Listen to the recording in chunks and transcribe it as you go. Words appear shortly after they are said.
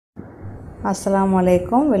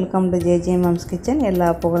Assalamualaikum, welcome to JJ Mom's Kitchen. எல்லா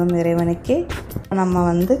புகழும் இறைவனுக்கே.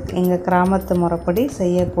 நம்ம எங்கள் கிராமத்து முறைப்படி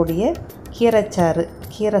செய்யக்கூடிய கீரைச்சாறு,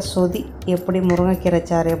 கீரை சொதி எப்படி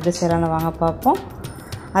முருங்கைக்கீரைச்சாறு எப்படி செய்யலாம்னு வாங்க பார்ப்போம்.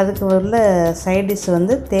 அதுக்கு உள்ள சைட் டிஷ்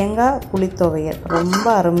தேங்காய் புளித்துவையல் ரொம்ப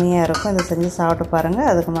அருமையாக இருக்கும். இதை செஞ்சு சாப்பிட்டு பாருங்கள்.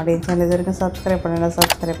 அதுக்கு முன்னாடி சேனல் இது வரைக்கும் சப்ஸ்கிரைப்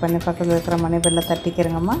பண்ணி பக்கத்தில் இருக்கிற மணி பெல்லை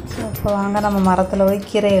தட்டிக்கிறங்கம்மா. இப்போ வாங்க நம்ம மரத்தில் போய்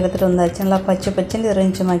கீரை எடுத்துகிட்டு வந்தாச்சு. நல்லா பச்சைன்னு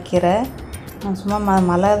இருந்துச்சுமா கீரை. சும்மா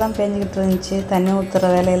மழை தான் பேஞ்சிக்கிட்டு இருந்துச்சு, தண்ணி ஊற்றுற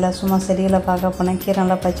வேலையில் சும்மா செடிகளை பார்க்க போனேன். கீரை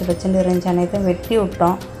நல்லா பச்சைன்னு இருந்துச்சு. அனைத்தையும் வெட்டி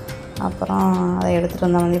விட்டோம். அப்புறம் அதை எடுத்துகிட்டு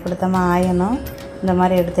வந்தோம். இப்படித்தாம ஆயணும். இந்த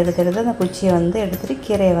மாதிரி எடுத்து அந்த குச்சியை எடுத்துகிட்டு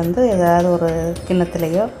கீரையை ஏதாவது ஒரு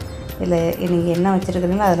கிண்ணத்துலேயோ இல்லை நீங்கள் என்ன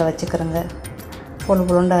வச்சுருக்கிறீங்களோ அதில் வச்சுக்கிறோங்க.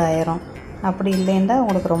 புழுண்டு ஆயிரும். அப்படி இல்லைன்னா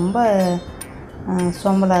உங்களுக்கு ரொம்ப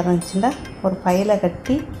சோம்பலாக இருந்துச்சுன்னா ஒரு பையில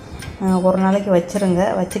கட்டி ஒரு நாளைக்கு வச்சுருங்க.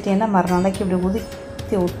 வச்சுட்டீங்கன்னா மறுநாளைக்கு இப்படி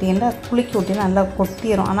ஊற்றினா குலுக்கி ஊட்டினா நல்லா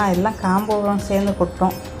கொட்டிடும். ஆனால் எல்லாம் காம்போலாம் சேர்ந்து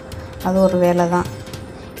கொட்டும். அது ஒரு வேலை தான்.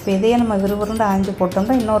 இப்போ இதையே நம்ம விறுவிறுண்டு ஆஞ்சி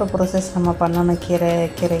போட்டோம்னா இன்னொரு ப்ரோசஸ் நம்ம பண்ணணும்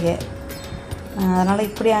கீரையை. அதனால்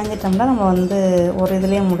இப்படி ஆஞ்சிட்டோம்னா நம்ம ஒரு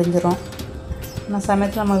இதுலேயே முடிஞ்சிடும். ஆனால்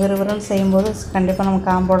சமயத்தில் நம்ம விறுவிறுன்னு செய்யும்போது கண்டிப்பாக நம்ம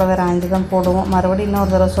காம்போட வேறு ஆஞ்சி தான் போடுவோம். மறுபடியும்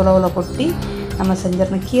இன்னொரு தடவை சுலவில் கொட்டி நம்ம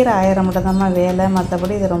செஞ்சிடணும். கீரை ஆயிரம் மட்டும் தான் வேலை.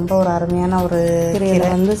 மற்றபடி இது ரொம்ப ஒரு அருமையான ஒரு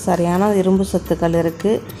கீரையில் சரியான இரும்பு சத்துக்கள்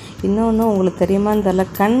இருக்குது. இன்னொன்று உங்களுக்கு தெரியுமா, இந்த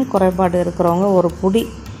கண் குறைபாடு இருக்கிறவங்க ஒரு புடி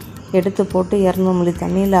எடுத்து போட்டு 200 மில்லி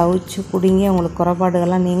தண்ணியில் அவிச்சு குடிங்க. உங்களுக்கு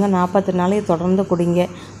குறைபாடுகள்லாம் நீங்கள் 40 நாளைக்கு தொடர்ந்து குடிங்க.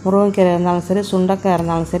 முருங்கைக்கீரை இருந்தாலும் சரி, சுண்டக்காய்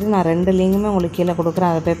இருந்தாலும் சரி, நான் 2 லிங்குமே உங்களுக்கு கீழே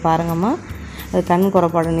கொடுக்குறேன். அதை போய் பாருங்கம்மா. அது கண்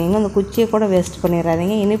குறைபாடு நீங்கள் அந்த குச்சியை கூட வேஸ்ட்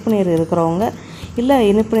பண்ணிடாதீங்க. இனிப்பு நீர் இருக்கிறவங்க இல்லை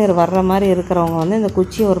இனிப்பு நீர் வர்ற மாதிரி இருக்கிறவங்க இந்த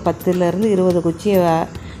குச்சியை ஒரு 10லேருந்து 20 குச்சியை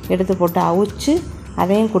எடுத்து போட்டு அவிச்சு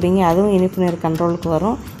அதையும் குடிங்க. அதுவும் இனிப்பு நீர் கண்ட்ரோலுக்கு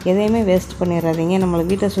வரும். எதையுமே வேஸ்ட் பண்ணிடாதீங்க.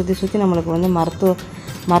 நம்மளுக்கு வீட்டை சுற்றி நம்மளுக்கு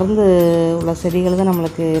மருந்து உள்ள செடிகள் தான்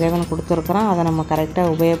நம்மளுக்கு இறைவன் கொடுத்துருக்குறான். அதை நம்ம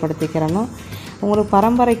கரெக்டாக உபயோகப்படுத்திக்கிறணும். உங்களுக்கு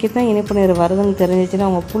பரம்பரைக்கு தான் இனிப்பு நீர் வருதுன்னு தெரிஞ்சிச்சுன்னா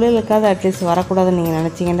உங்கள் பிள்ளைகளுக்காவது அட்லீஸ்ட் வரக்கூடாதுன்னு நீங்கள்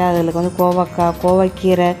நினச்சிங்கன்னா அதுக்கு கோவக்காய்,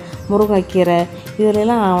 கோவைக்கீரை, முருங்கைக்கீரை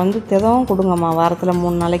இதிலெல்லாம் தினமும் கொடுங்கம்மா. வாரத்தில்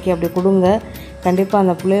 3 நாளைக்கு அப்படி கொடுங்க. கண்டிப்பாக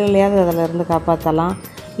அந்த பிள்ளைகளையாவது அதில் இருந்து காப்பாற்றலாம்.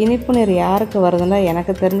 இனிப்பு நீர் யாருக்கு வருதுன்னா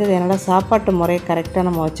எனக்கு தெரிஞ்சது என்னோட சாப்பாட்டு முறையை கரெக்டாக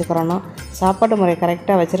நம்ம வச்சுக்கிறணும். சாப்பாட்டு முறையை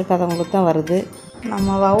கரெக்டாக வச்சுருக்காதவங்களுக்கு தான் வருது.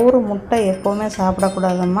 நம்ம வவுறு முட்டை எப்போவுமே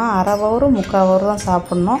சாப்பிடக்கூடாதும்மா. அரை வவுறு 3/4 வவுறு தான்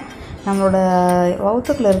சாப்பிட்ணும். நம்மளோட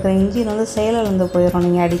வவுத்துக்குள்ளே இருக்கிற இன்ஜின் செயலிழந்து போயிடும்.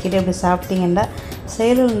 நீங்கள் அடிக்கடி அப்படி சாப்பிட்டீங்கன்னா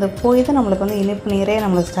செயலிழந்து போய் தான் நம்மளுக்கு இனிப்பு நீரே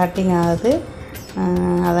நம்மளுக்கு ஸ்டார்டிங் ஆகுது.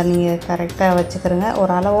 அதை நீங்கள் கரெக்டாக வச்சுக்கிறோங்க.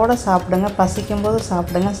 ஒரு அளவோடு சாப்பிடுங்க. பசிக்கும்போது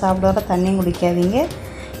சாப்பிடுங்க. சாப்பிட தண்ணியும் குடிக்காதீங்க.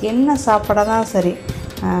 என்ன சாப்பிட தான் சரி,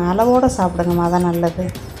 அளவோடு சாப்பிடுங்கம்மா. அதான் நல்லது.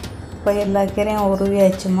 இப்போ எல்லா கீரையும்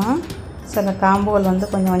உருவியாச்சுமா. சில காம்புகள்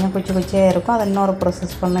கொஞ்சம் குச்சியாக இருக்கும். அதை இன்னொரு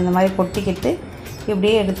ப்ரோசஸ் பண்ணணும். இந்த மாதிரி கொட்டிக்கிட்டு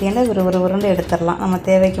இப்படியே எடுத்தீங்கன்னா விறுவிறுன்னு எடுத்துடலாம். நம்ம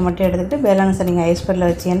தேவைக்கு மட்டும் எடுத்துக்கிட்டு பேலன்ஸை நீங்கள் ஐஸ் பெட்டில்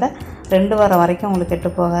வச்சிங்கன்னா 2 வாரம் வரைக்கும் உங்களுக்கு கெட்டு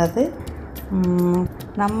போகாது.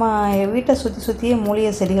 நம்ம வீட்டை சுற்றியே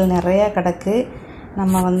மூலிகை செடிகள் நிறையா கிடக்கு.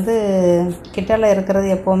 நம்ம கிட்டல இருக்கிறது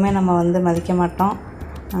எப்போவுமே நம்ம மதிக்க மாட்டோம்.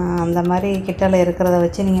 அந்த மாதிரி கிட்டல இருக்கிறத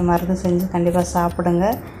வச்சு நீங்கள் மருந்து செஞ்சு கண்டிப்பாக சாப்பிடுங்க.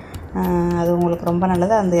 அது உங்களுக்கு ரொம்ப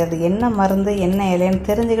நல்லது. அது என்ன மருந்து என்ன இலைன்னு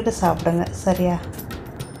தெரிஞ்சுக்கிட்டு சாப்பிடுங்க. சரியா?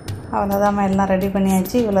 அவ்வளோதாம்மா. எல்லாம் ரெடி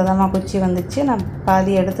பண்ணியாச்சு. இவ்வளோதாம்மா குச்சி வந்துச்சு. நான்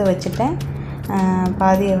பாதி எடுத்து வச்சுட்டேன்.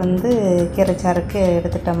 பாதியை கீரைச்சாருக்கு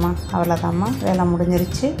எடுத்துட்டோம்மா. அவ்வளோதாம்மா, வேலை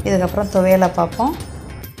முடிஞ்சிருச்சு. இதுக்கப்புறம் துவையலை பார்ப்போம்.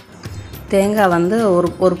 தேங்காய்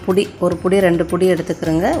ஒரு புடி 2 புடி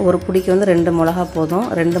எடுத்துக்கிறோங்க. ஒரு புடிக்கு 2 மிளகா போதும்.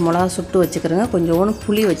 2 மிளகா சுட்டு வச்சுக்கிறோங்க. கொஞ்சோண்டு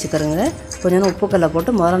புளி வச்சுக்கிறோங்க. கொஞ்சோண்டு உப்புக்கல்லை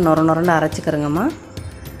போட்டு முதல்ல நொரண்டு அரைச்சிக்கிறோங்கம்மா.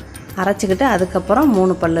 அரைச்சிக்கிட்டு அதுக்கப்புறம்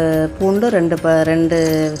 3 பல் பூண்டு, 2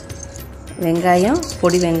 வெங்காயம்,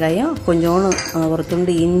 பொடி வெங்காயம், கொஞ்சோண்டு ஒரு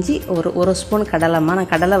துண்டு இஞ்சி, ஒரு ஸ்பூன் கடலைம்மா. நான்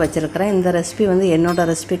கடலை வச்சுருக்கிறேன். இந்த ரெசிபி என்னோடய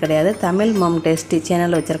ரெசிபி கிடையாது. தமிழ் மம் டேஸ்டி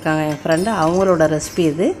சேனல் வச்சுருக்காங்க என் ஃப்ரெண்டு. அவங்களோட ரெசிபி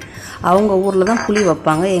இது. அவங்க ஊரில் தான் புளி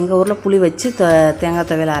வைப்பாங்க. எங்கள் ஊரில் புளி வச்சு தேங்காய்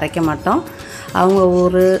துவையல் அரைக்க மாட்டோம். அவங்க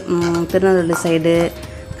ஊர் திருநெல்வேலி சைடு,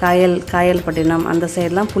 காயல்பட்டினம் அந்த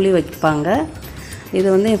சைடெலாம் புளி வைப்பாங்க.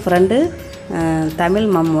 இது என் ஃப்ரெண்டு தமிழ்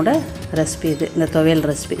மம்மோட ரெசிபி இது, இந்த துவையல்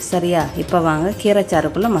ரெசிபி. சரியா? இப்போ வாங்க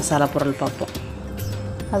கீரைச்சாருக்குள்ளே மசாலா பொருள் பார்ப்போம்.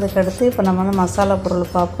 அதுக்கடுத்து இப்போ நம்ம மசாலா பொருள்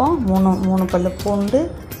பார்ப்போம். 3 பல் பூண்டு,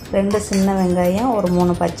 2 சின்ன வெங்காயம், ஒரு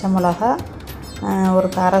 3 பச்சை மிளகா, ஒரு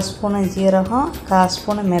 1/2 ஸ்பூனு ஜீரகம், 1/4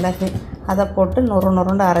 ஸ்பூனு மிளகு, அதை போட்டு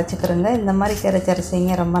நொறுண்டு அரைச்சிக்கிறோங்க. இந்த மாதிரி கீரைச்சாறு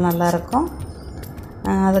செய்யுங்க, ரொம்ப நல்லாயிருக்கும்.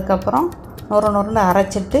 அதுக்கப்புறம் நொறுண்டு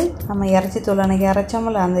அரைச்சிட்டு நம்ம இறைச்சித்தூள் அன்றைக்கி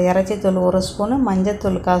அரைச்சோம்ல, அந்த இறைச்சித்தூள் 1 ஸ்பூனு,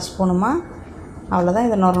 மஞ்சத்தூள் 1/4 ஸ்பூனுமா. அவ்வளோதான்.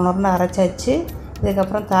 இதை நொறுண்டு அரைச்சாச்சு.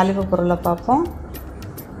 இதுக்கப்புறம் தாளிப்பு பொருளை பார்ப்போம்.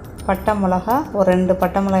 பட்டை மிளகா ஒரு 2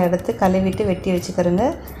 பட்டை மிளகா எடுத்து கழுவிட்டு வெட்டி வச்சுக்கிறோங்க.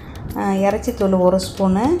 இறைச்சித்தூள் 1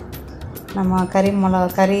 ஸ்பூனு, நம்ம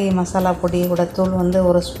கறி மசாலா பொடி கூட தூள் வந்து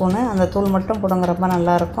 1 ஸ்பூனு, அந்த தூள் மட்டும் போடுங்க, ரொம்ப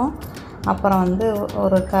நல்லாயிருக்கும். அப்புறம் வந்து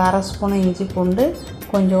ஒரு 1/2 ஸ்பூனு இஞ்சி பூண்டு,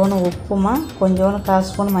 கொஞ்சோண்டு உப்புமா, கொஞ்சோண்டு 1/4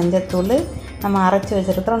 ஸ்பூன் மஞ்சத்தூள், நம்ம அரைச்சி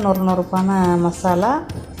வச்சுருக்கிற நொறுப்பான மசாலா,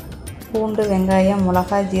 பூண்டு, வெங்காயம்,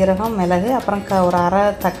 மிளகாய், ஜீரகம், மிளகு, அப்புறம் ஒரு அரை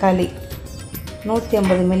தக்காளி,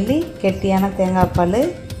 150 மில்லி கெட்டியான தேங்காய் பால்,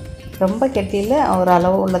 ரொம்ப கெட்டியில் ஒரு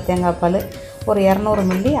அளவு உள்ள தேங்காய் பால், ஒரு 200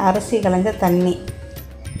 மில்லி அரிசி களைஞ்ச தண்ணி.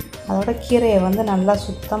 அதோட கீரையை வந்து நல்லா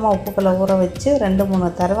சுத்தமாக உப்புக்குள்ளே ஊற வச்சு 2-3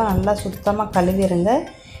 தடவை நல்லா சுத்தமாக கழுவிடுங்க.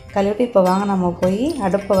 கழுவிட்டு இப்போ வாங்க நம்ம போய்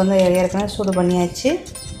அடுப்பை வந்து ஏற்கனவே சூடு பண்ணியாச்சு.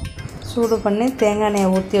 சூடு பண்ணி தேங்காய் எண்ணெயை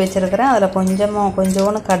ஊற்றி வச்சுருக்கிறேன். அதில்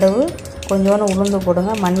கொஞ்சோண்டு கடுகு, கொஞ்சோண்டு உளுந்து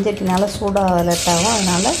போடுங்க. மண்சட்டினால சூடாக லேட் ஆகும்,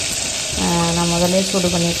 அதனால் நான் முதல்ல சூடு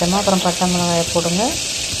பண்ணிட்டோமா. அப்புறம் பட்டை மிளகாயை போடுங்க.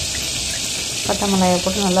 பட்டை மிளகாயை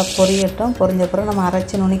போட்டு நல்லா பொரியட்டும். பொரிஞ்ச பிறகு நம்ம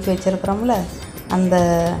அரைச்சி நுணுக்கி வச்சுருக்கிறோம்ல அந்த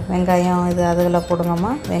வெங்காயம் அதுகளை போடுங்கம்மா.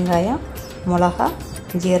 வெங்காயம், மிளகா,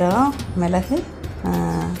 ஜீரகம், மிளகு,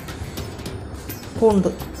 பூண்டு,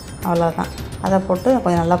 அவ்வளோதான். அதை போட்டு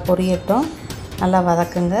கொஞ்சம் நல்லா பொரியட்டும். நல்லா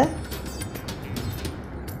வதக்குங்க.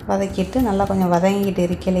 வதக்கிட்டு நல்லா கொஞ்சம் வதங்கிக்கிட்டு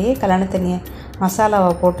இருக்கையிலேயே கல்லெண்ணெய் தண்ணியை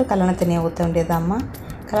மசாலாவை போட்டு கல்லெண்ணெய் தண்ணியை ஊற்ற வேண்டியதாம்மா.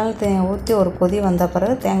 கல்லெண்ணெய் தண்ணியை ஊற்றி ஒரு கொதி வந்த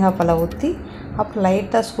பிறகு தேங்காய் பாலை ஊற்றி, அப்புறம்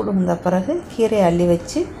லைட்டாக சூடு வந்த பிறகு கீரையை அள்ளி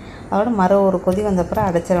வச்சு அதோட ஒரு கொதி வந்த பிறகு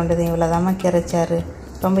அடைச்சிட வேண்டியது. இவ்வளோதாம்மா கீரைச்சாறு.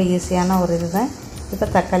 ரொம்ப ஈஸியான ஒரு இதுதான். இப்போ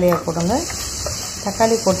தக்காளியை போடுங்க.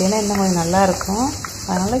 தக்காளி போட்டிங்கன்னா இன்னும் கொஞ்சம் நல்லாயிருக்கும்.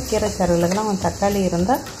 அதனால் கீரைச்சாறுகளுக்கெல்லாம் கொஞ்சம் தக்காளி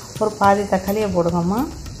இருந்தால் ஒரு பாதி தக்காளியை போடுங்கம்மா.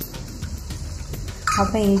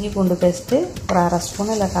 அப்புறம் இஞ்சி பூண்டு பேஸ்ட்டு ஒரு 1/2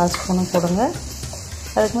 ஸ்பூனு இல்லை 1/4 ஸ்பூனு போடுங்க.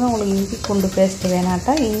 அதுக்கு மேலே உங்களுக்கு இஞ்சி பூண்டு பேஸ்ட்டு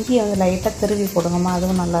வேணாட்டா இஞ்சியை வந்து லைட்டாக திருவி போடுங்கம்மா,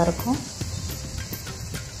 அதுவும் நல்லாயிருக்கும்.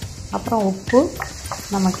 அப்புறம் உப்பு,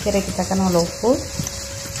 நம்ம கீரைக்கு தக்கன உள்ள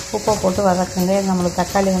உப்பை போட்டு வதக்குங்க. நம்மளுக்கு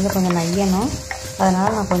தக்காளி வந்து கொஞ்சம் நையணும்,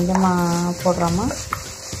 அதனால் நான் கொஞ்சமாக போடுறேம்மா.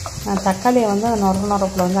 தக்காளியை வந்து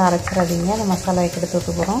நொறுப்பில் வந்து அரைச்சிடாதீங்க, அந்த மசாலாவை எடுத்து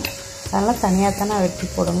விட்டு போகிறோம். அதனால் தனியாக தானே வெட்டி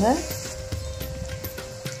போடுங்க.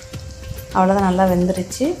 அவ்வளோதான், நல்லா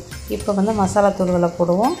வெந்துருச்சு. இப்போ வந்து மசாலா தூள்களை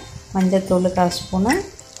போடுவோம். மஞ்சத்தூள் 1/4 ஸ்பூனு,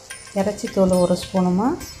 இறைச்சி தூள் 1 ஸ்பூனுமா.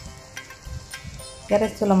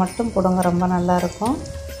 இறைச்சி தூளை மட்டும் போடுங்க, ரொம்ப நல்லாயிருக்கும்.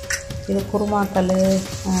 இது குருமாக்கள்,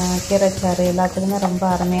 கீரைச்சாறு எல்லாத்துக்குமே ரொம்ப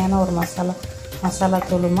அருமையான ஒரு மசாலா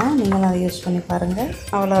தூளுமா. நீங்களும் அதை யூஸ் பண்ணி பாருங்கள்.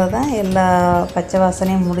 அவ்வளோதான், எல்லா பச்சை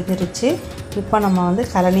வாசனையும் முடிஞ்சிருச்சு. இப்போ நம்ம வந்து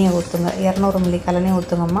கழனியை ஊற்றுங்க. 200 மில்லி கழனி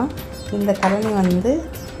ஊற்றுங்கம்மா. இந்த கழனி வந்து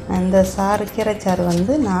இந்த கீரைச்சாறு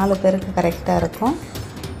வந்து 4 பேருக்கு கரெக்டாக இருக்கும்.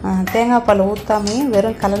 தேங்காய் பால் ஊற்றாமையும்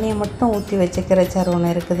வெறும் கழனியை மட்டும் ஊற்றி வச்ச கீரைச்சாறு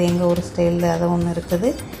ஒன்று இருக்குது, எங்கள் ஊர் ஸ்டைலில் அது ஒன்று இருக்குது.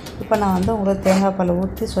 இப்போ நான் வந்து உங்களுக்கு தேங்காய் பால்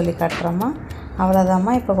ஊற்றி சொல்லி காட்டுறேம்மா.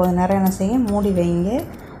 அவ்வளோதாம்மா. இப்போ கொஞ்சம் நேரம் என்ன செய்ய, மூடி வைங்க.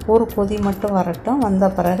 ஒரு கொதி மட்டும் வரட்டும். வந்த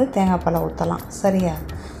பிறகு தேங்காய் பாலை ஊற்றலாம். சரியா?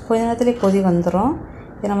 கொஞ்ச நேரத்துலேயே கொதி வந்துடும்.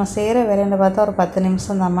 இது நம்ம செய்கிற வேலையில் பார்த்தா ஒரு 10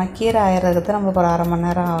 நிமிஷம் தான்மா. கீரை ஆயிடுறதுக்கு நம்மளுக்கு ஒரு 1/2 மணி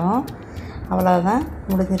நேரம் ஆகும். அவ்வளோதான்,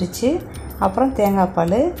 முடிஞ்சிருச்சு. அப்புறம் தேங்காய்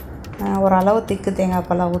பால் ஒரு அளவு திக்கு தேங்காய்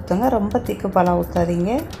பாலாக ஊற்றுங்க. ரொம்ப திக்கு பாலாக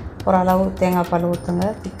ஊற்றாதீங்க, ஒரு அளவு தேங்காய் பால் ஊற்றுங்க.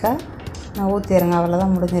 திக்காக ஊற்றிடுங்க.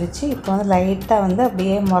 அவ்வளோதான், முடிஞ்சிருச்சு. இப்போ வந்து லைட்டாக வந்து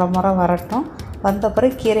அப்படியே முறை வரட்டும். வந்த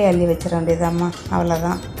பிறகு கீரை அள்ளி வச்சிட வேண்டியதாம்மா.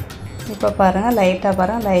 அவ்வளோதான். இப்போ பாருங்கள், லைட்டாக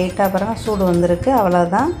பாருங்கள் சூடு வந்திருக்கு.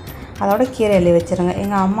 அவ்வளோதான், அதோட கீரை அள்ளி வச்சுருங்க.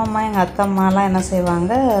 எங்கள் அம்மா எங்கள் அத்தம்மாலாம் என்ன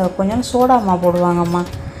செய்வாங்க, கொஞ்சம் சோடாமா போடுவாங்கம்மா.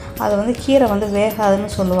 அது வந்து கீரை வந்து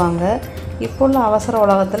வேகாதுன்னு சொல்லுவாங்க. இப்போ உள்ள அவசர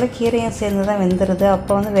உலகத்தில் கீரையும் சேர்ந்து தான் வெந்துடுது,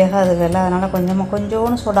 அப்போ வந்து வேகாது வேலை. அதனால்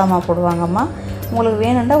கொஞ்சோன்னு சோடாமா போடுவாங்கம்மா. உங்களுக்கு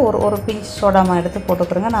வேணுண்டா ஒரு பிஞ்ச் சோடாமா எடுத்து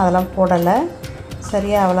போட்டுக்கிறோங்க. நான் அதெல்லாம் போடலை.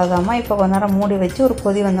 சரியா? அவ்வளோதாம்மா. இப்போ கொஞ்ச நேரம் மூடி வச்சு ஒரு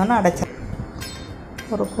கொதி வந்தோன்னே அடைச்சேன்.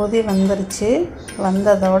 ஒரு கொதி வந்துருச்சு.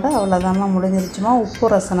 வந்ததோடு அவ்வளோதாம்மா, முடிஞ்சிருச்சுமா. உப்பு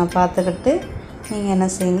ரசனை பார்த்துக்கிட்டு நீங்கள் என்ன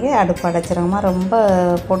செய்யுங்க, அடுப்பு அடைச்சிருங்கம்மா. ரொம்ப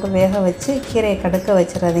போட்டு வேக வச்சு கீரையை கடுக்க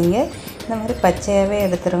வச்சிடாதீங்க. இந்த மாதிரி பச்சையாகவே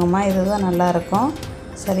எடுத்துருங்கம்மா, இதுதான் நல்லாயிருக்கும்.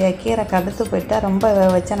 சரியா? கீரை கடுத்து போயிட்டால் ரொம்ப வேக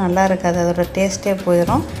வச்சா நல்லா இருக்காது, அதோட டேஸ்ட்டே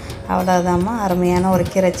போயிடும். அவ்வளோதாம்மா, அருமையான ஒரு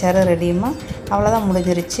கீரைச்சாறு ரெடியுமா. அவ்வளோதான்,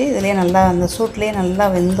 முடிஞ்சிருச்சு. இதுலேயே நல்லா அந்த சூட்லேயே நல்லா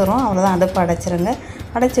வெந்துடும். அவ்வளோதான், அடுப்பு அடைச்சிருங்க.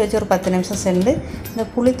 அடைச்சி வச்சு ஒரு 10 நிமிஷம் சென்று இந்த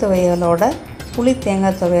புளி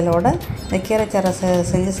தேங்காய் துவையலோட இந்த கீரைச்சாறை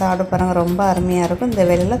செஞ்சு சாப்பிட்டு பாருங்கள், ரொம்ப அருமையாக இருக்கும். இந்த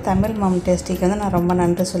வேலையில் தமிழ் மம் டேஸ்டிக்கு வந்து நான் ரொம்ப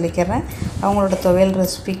நன்றி சொல்லிக்கிறேன். அவங்களோட துவையல்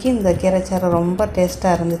ரெசிபிக்கு இந்த கீரைச்சாறை ரொம்ப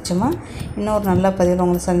டேஸ்ட்டாக இருந்துச்சுமா. இன்னொரு நல்ல பதிவில்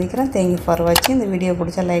உங்களை சந்திக்கிறேன். தேங்க்யூ ஃபார் வாட்சிங். இந்த வீடியோ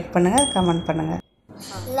பிடிச்சா லைக் பண்ணுங்கள், கமெண்ட் பண்ணுங்கள்.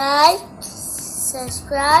 Like,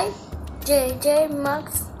 subscribe, JJ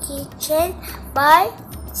Mug's Kitchen. Bye.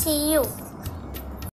 See you.